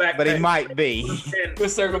 We'll come back, but he might be. We'll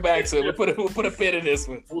circle back to it. We'll put a pin in this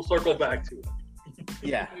one. We'll circle back to it.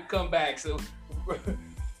 Yeah, we'll come back. So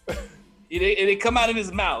it didn't come out of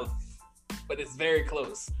his mouth, but it's very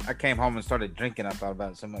close. I came home and started drinking. I thought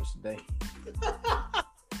about it so much today.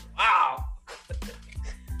 Wow.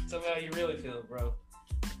 So how you really feel, bro?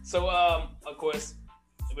 So of course,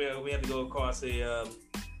 we have to go across the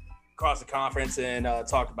conference and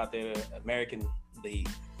talk about the American League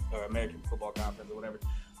or American Football Conference or whatever.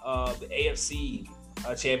 The AFC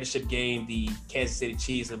championship game, the Kansas City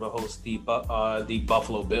Chiefs will host the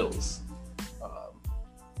Buffalo Bills.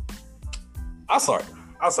 I'll start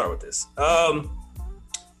with this.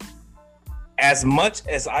 As much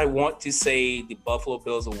as I want to say the Buffalo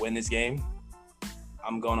Bills will win this game,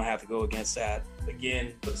 I'm going to have to go against that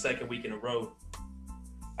again for the second week in a row.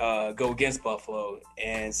 Go against Buffalo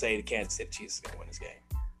and say the Kansas City Chiefs are going to win this game.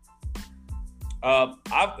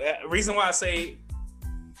 Reason why I say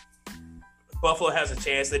Buffalo has a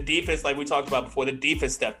chance, the defense, like we talked about before, the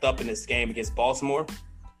defense stepped up in this game against Baltimore.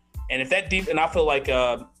 And if that and I feel like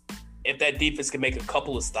if that defense can make a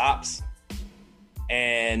couple of stops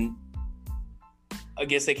and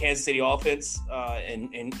against the Kansas City offense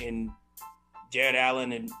and Jared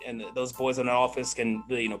Allen and those boys on the offense can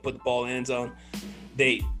really, put the ball in the end zone,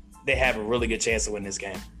 they have a really good chance to win this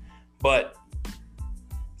game. But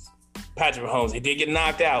Patrick Mahomes, he did get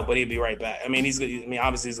knocked out, but he'll be right back.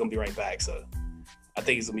 Obviously he's gonna be right back. So I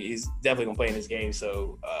think he's definitely gonna play in this game.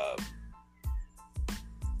 So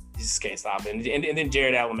you just can't stop it. And then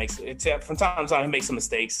Jared Allen from time to time he makes some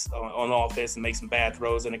mistakes on offense and makes some bad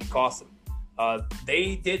throws, and it can cost him.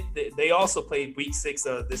 They also played week 6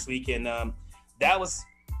 this weekend. That was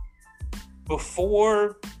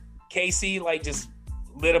before KC just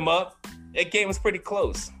lit him up. That game was pretty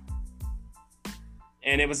close.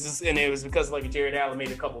 And it was because Jared Allen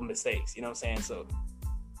made a couple of mistakes, you know what I'm saying? So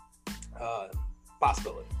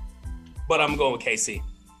possibility. But I'm going with KC.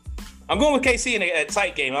 I'm going with KC in a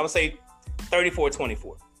tight game. I would say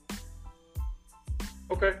 34-24.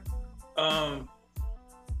 Okay.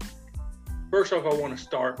 First off, I want to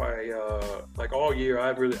start by all year.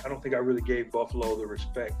 I don't think I really gave Buffalo the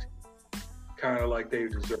respect kind of like they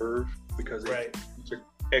deserve because it's an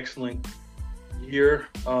excellent year.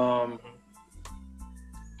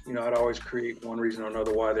 I'd always create one reason or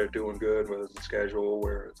another why they're doing good, whether it's the schedule,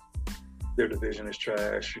 where their division is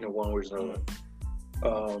trash, one reason or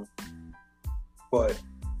another. But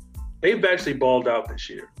they've actually balled out this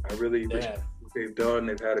year. I really respect what they've done.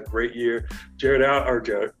 They've had a great year. Josh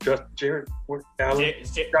Allen.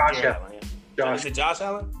 Is it Josh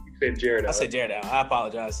Allen? You said Jared Allen. I said Jared Allen. I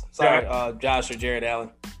apologize. Sorry, Josh or Jared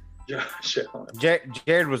Allen. Josh Allen.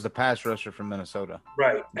 Jared was the pass rusher from Minnesota.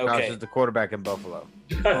 Right. Josh is the quarterback in Buffalo.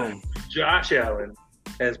 Josh Allen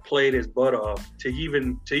has played his butt off to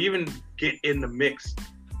even get in the mix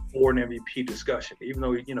for an MVP discussion, even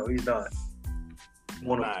though he's not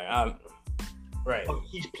one of them. Right.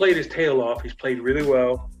 He's played his tail off. He's played really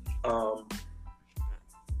well.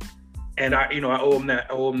 And I owe him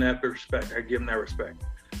that respect. I give him that respect.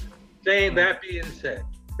 That being said,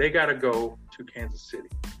 they got to go to Kansas City.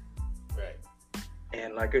 Right.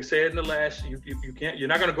 And like I said in the last, you're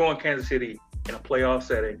not going to go in Kansas City in a playoff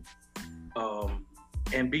setting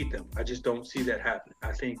and beat them. I just don't see that happening.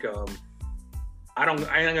 I think I ain't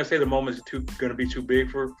gonna say the moment is going to be too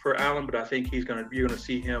big for Allen, but I think you're going to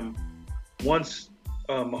see him once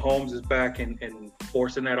Mahomes is back and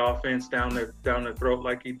forcing that offense down their throat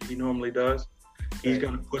like he normally does. He's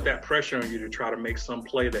going to put that pressure on you to try to make some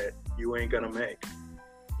play that you ain't going to make.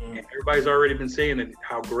 And everybody's already been saying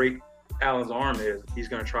how great Allen's arm is. He's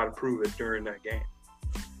going to try to prove it during that game.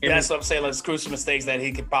 That's what I'm saying. Like crucial mistakes that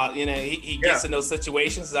he could, he gets in those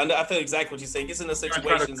situations. I feel exactly what you're saying. He gets in those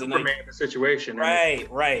situations and the situation. Right.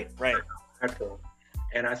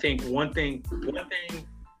 And I think one thing,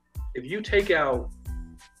 if you take out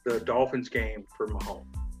the Dolphins game for Mahomes,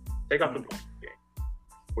 take out the Dolphins game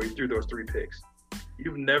where he threw those 3 picks,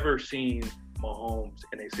 you've never seen Mahomes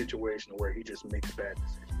in a situation where he just makes bad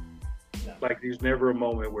decisions. No. Like there's never a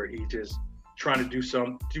moment where he just trying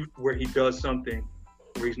to where he does something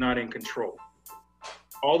where he's not in control.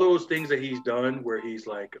 All those things that he's done where he's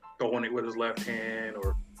like throwing it with his left hand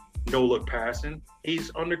or no look passing,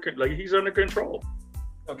 he's under control.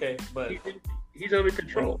 Okay, but he's under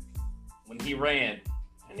control. When he ran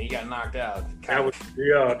and he got knocked out,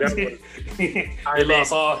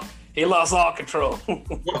 he lost all control.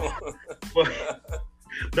 well,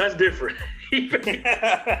 that's different. He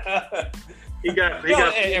got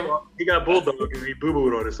bulldog and he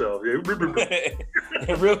boo-booed on himself.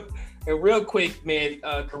 And real quick, man,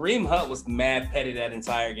 Kareem Hunt was mad petty that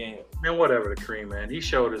entire game. Man, whatever the Kareem, man. He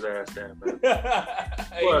showed his ass down, man.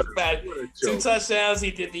 He was bad. 2 touchdowns.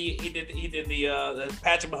 He did the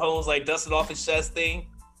Patrick Mahomes like dusted off his chest thing,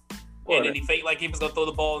 and then he faked like he was gonna throw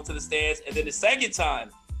the ball into the stands. And then the second time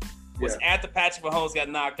was after Patrick Mahomes got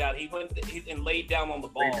knocked out. He went and laid down on the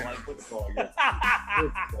ball.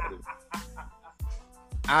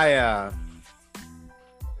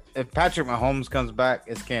 If Patrick Mahomes comes back,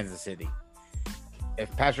 it's Kansas City.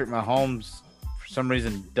 If Patrick Mahomes, for some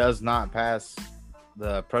reason, does not pass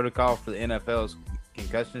the protocol for the NFL's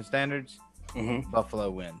concussion standards,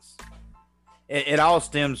 Buffalo wins. It all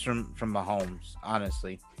stems from Mahomes,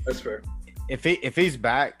 honestly. That's fair. If he's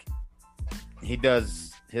back, he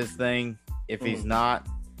does his thing. If he's not,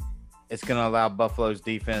 it's going to allow Buffalo's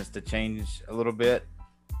defense to change a little bit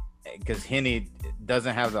because Henne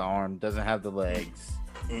doesn't have the arm, doesn't have the legs.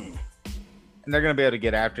 And they're going to be able to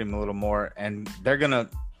get after him a little more, and they're going to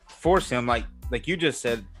force him, like you just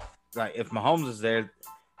said, like if Mahomes is there,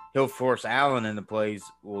 he'll force Allen into plays.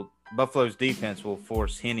 Well, Buffalo's defense will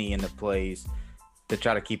force Henne into plays to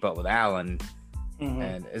try to keep up with Allen,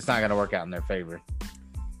 and it's not going to work out in their favor.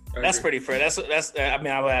 That's pretty fair. That's. I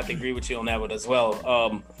mean, I would have to agree with you on that one as well.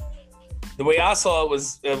 The way I saw it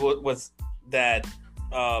was that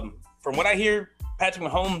from what I hear, Patrick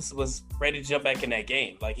Mahomes was ready to jump back in that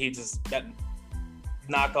game. Like he just got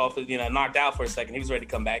knocked out for a second. He was ready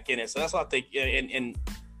to come back in it. So that's what I think. In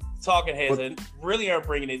talking heads really are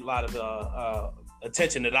bringing a lot of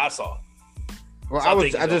attention that I saw. Well, so I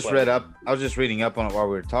was just reading up on it while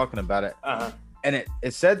we were talking about it, and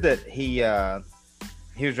it said that he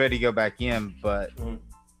was ready to go back in, but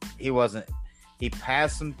he wasn't. He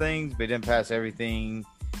passed some things, but he didn't pass everything.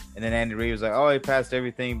 And then Andy Reid was like, "Oh, he passed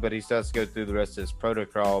everything, but he still has to go through the rest of his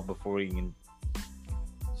protocol before he can."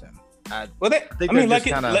 So, I think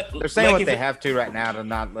they're saying what they have to right now to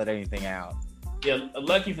not let anything out. Yeah,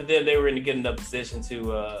 lucky for them, they were in a good enough position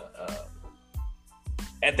to.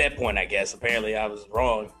 At that point, I guess apparently I was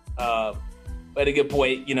wrong, but a good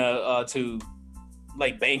point, to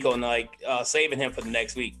like bank on saving him for the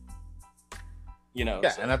next week. Yeah,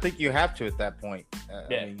 so. And I think you have to at that point. I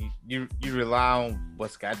mean, you rely on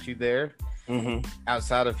what's got you there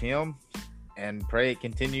outside of him, and pray it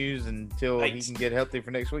continues until he can get healthy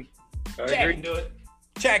for next week. Jack can do it.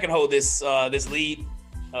 Jack can hold this lead.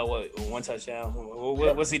 One touchdown.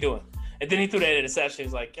 What's he doing? And then he threw that interception.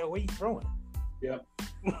 He's like, "Yo, what are you throwing?" Yeah.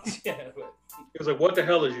 Yeah. He was like, "What the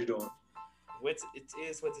hell is you doing?" It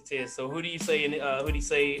is what it is. So who do you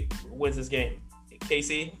say wins this game?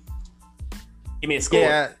 KC? Give me a score.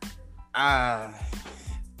 Yeah.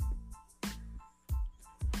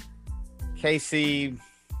 KC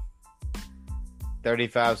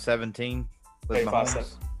 35-17.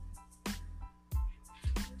 35-7.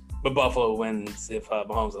 But Buffalo wins if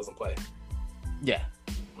Mahomes doesn't play. Yeah.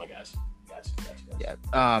 Oh my gosh. Gotcha. Yeah.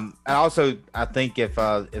 And also, I think if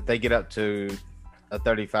they get up to a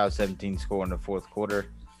 35-17 score in the fourth quarter,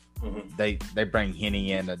 they bring Henne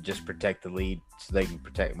in to just protect the lead so they can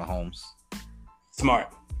protect Mahomes. Smart.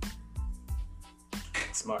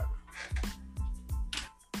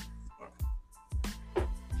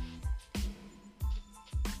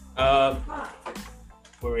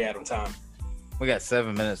 Where we at on time? We got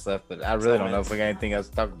 7 minutes left, but I really don't know if we got anything else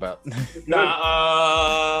to talk about. What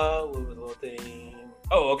was the little thing?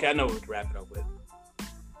 Oh, okay. I know what we can wrap it up with.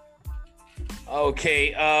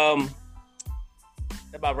 Okay. That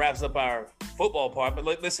about wraps up our football part. But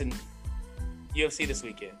listen, UFC this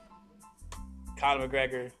weekend. Conor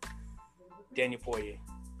McGregor, Daniel Poirier.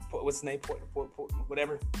 What's his name?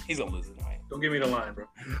 Whatever. He's gonna lose it, right? Don't give me the line, bro.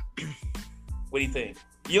 What do you think?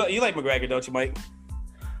 You like McGregor, don't you, Mike?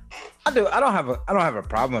 I do. I don't have a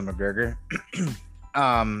problem with McGregor.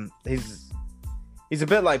 He's a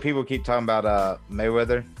bit like people keep talking about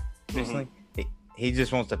Mayweather recently. He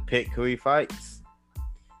just wants to pick who he fights,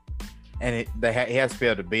 and he has to be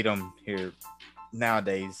able to beat him here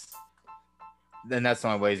nowadays. Then that's the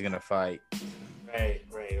only way he's gonna fight. Right.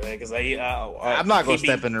 Because I'm not gonna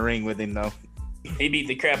step in the ring with him though. He beat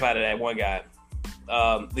the crap out of that one guy.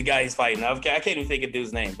 The guy he's fighting. I can't even think of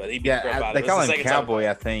dude's name, but he beat the crap out of him. They call him Cowboy,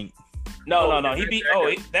 I think. No. He beat.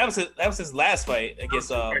 That was his last fight against.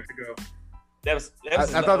 That was. I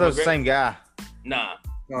thought that was the same guy. Nah.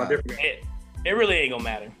 No, different. It really ain't gonna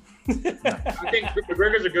matter. I think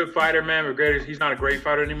McGregor's a good fighter, man. He's not a great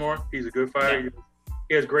fighter anymore. He's a good fighter. Yeah.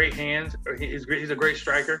 He has great hands. He's a great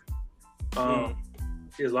striker.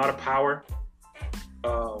 He has a lot of power.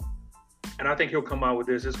 And I think he'll come out with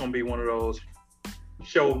this. It's going to be one of those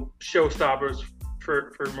showstoppers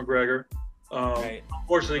for McGregor. Right.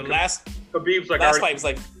 Unfortunately, Khabib's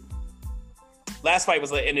last fight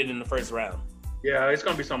was ended in the first round. Yeah, it's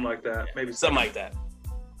going to be something like that. Yeah. Maybe something like that.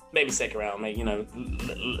 Maybe second round. Maybe,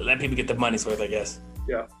 let people get the money's worth, I guess.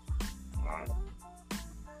 Yeah.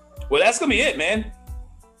 Well, that's going to be it, man.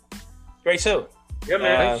 Great show. Yeah,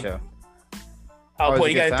 man. Great show. Hollow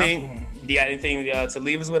Point, you got anything? Do you got anything to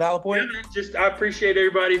leave us with, Hollow Point? Yeah, man, I appreciate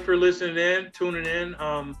everybody for listening in, tuning in.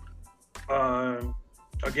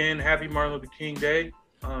 Again, happy Martin Luther King Day.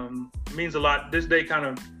 It means a lot. This day kind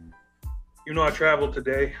of, I traveled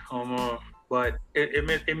today, but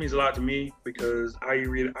it means a lot to me because I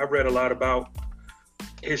read a lot about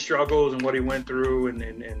his struggles and what he went through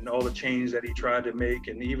and all the change that he tried to make,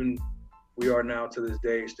 and even we are now to this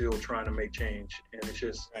day still trying to make change. And it's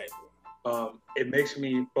just, it makes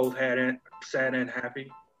me both sad and happy.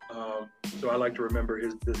 So I like to remember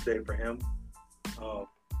this day for him,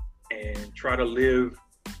 and try to live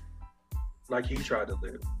like he tried to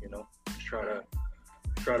live. Just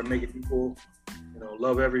try to make it equal.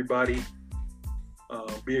 Love everybody.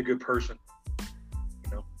 Be a good person.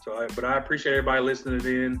 But I appreciate everybody listening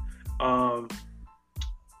in.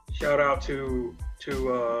 Shout out to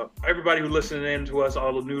everybody who listening in to us,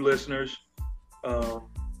 all the new listeners.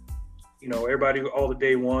 Everybody, all the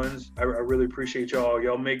day ones. I really appreciate y'all.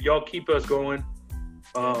 Y'all keep us going.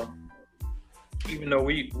 Even though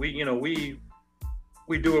we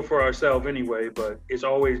do it for ourselves anyway, but it's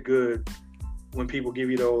always good when people give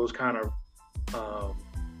you those kind of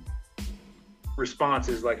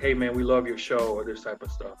responses like, "Hey man, we love your show," or this type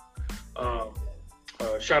of stuff.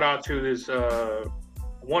 Shout out to this. I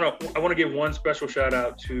want to give one special shout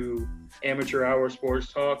out to Amateur Hour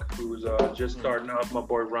Sports Talk, who's just starting up. My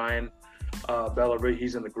boy Ryan Bellary,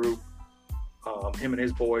 he's in the group. Him and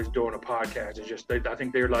his boys doing a podcast. I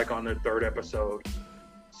think they're like on their third episode.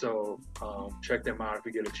 So check them out if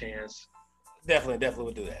you get a chance. Definitely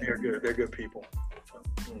would do that. They're good. They're good people. So,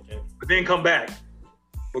 okay. But then come back.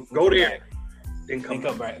 But go there. Back. Then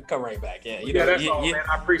come right back. Yeah, that's all, man.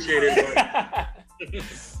 I appreciate it.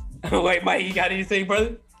 Wait, Mike, you got anything,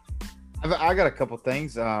 brother? I got a couple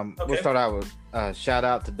things. We'll start out with shout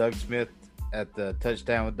out to Doug Smith at the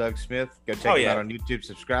Touchdown with Doug Smith. Go check him out on YouTube.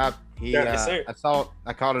 Subscribe. Yes, sir.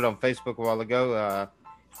 I called it on Facebook a while ago.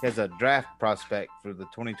 He has a draft prospect for the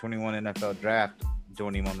 2021 NFL draft.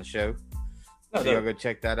 Join him on the show. So y'all go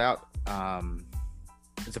check that out.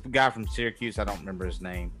 It's a guy from Syracuse. I don't remember his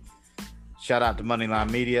name. Shout out to Moneyline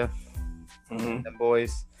Media. Them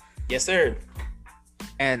boys. Yes, sir.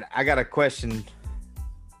 And I got a question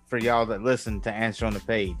for y'all that listen to answer on the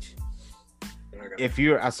page.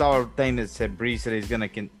 I saw a thing that said Brady said he's gonna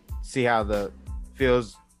see how the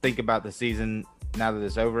feels, think about the season now that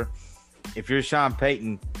it's over. If you're Sean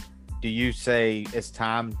Payton, do you say it's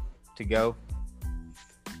time to go?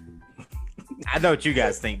 I know what you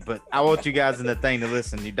guys think, but I want you guys in the thing to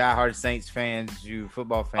listen. You diehard Saints fans, you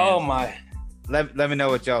football fans. Oh my! Let me know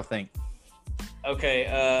what y'all think. Okay.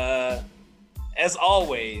 As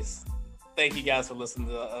always, thank you guys for listening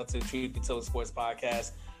to Truth Be Told Sports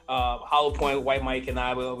Podcast. Hollow Point, White Mike, and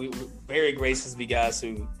I we're very gracious to be guys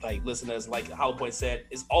who listen to us. Like Hollow Point said,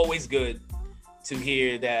 it's always good to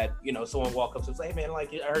hear that someone walk up to us, hey man, I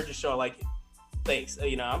heard your show, I like it. Thanks.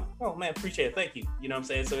 Oh man, appreciate it. Thank you. You know what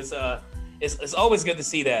I'm saying? So it's always good to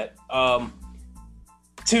see that.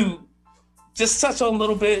 To just touch on a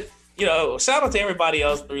little bit, shout out to everybody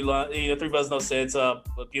else. Three Buzz No Sense,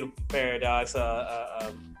 Beautiful Paradox,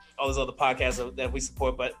 all those other podcasts that we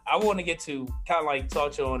support. But I want to get to kind of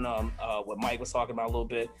touch on what Mike was talking about a little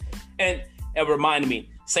bit, and reminded me,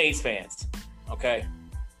 Saints fans, okay,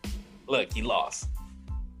 look, you lost.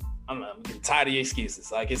 I'm getting tired of your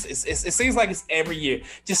excuses. It seems like it's every year.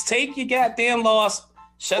 Just take your goddamn loss,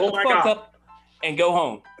 shut the fuck up, and go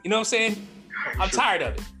home. You know what I'm saying? I'm tired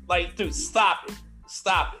of it. Like, dude, stop it.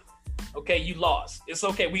 Stop it. Okay, you lost. It's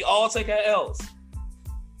okay. We all take our L's.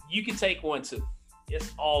 You can take one too.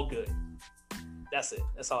 It's all good. That's it.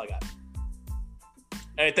 That's all I got.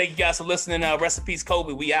 Hey, thank you guys for listening. Rest in peace,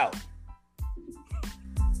 Kobe. We out.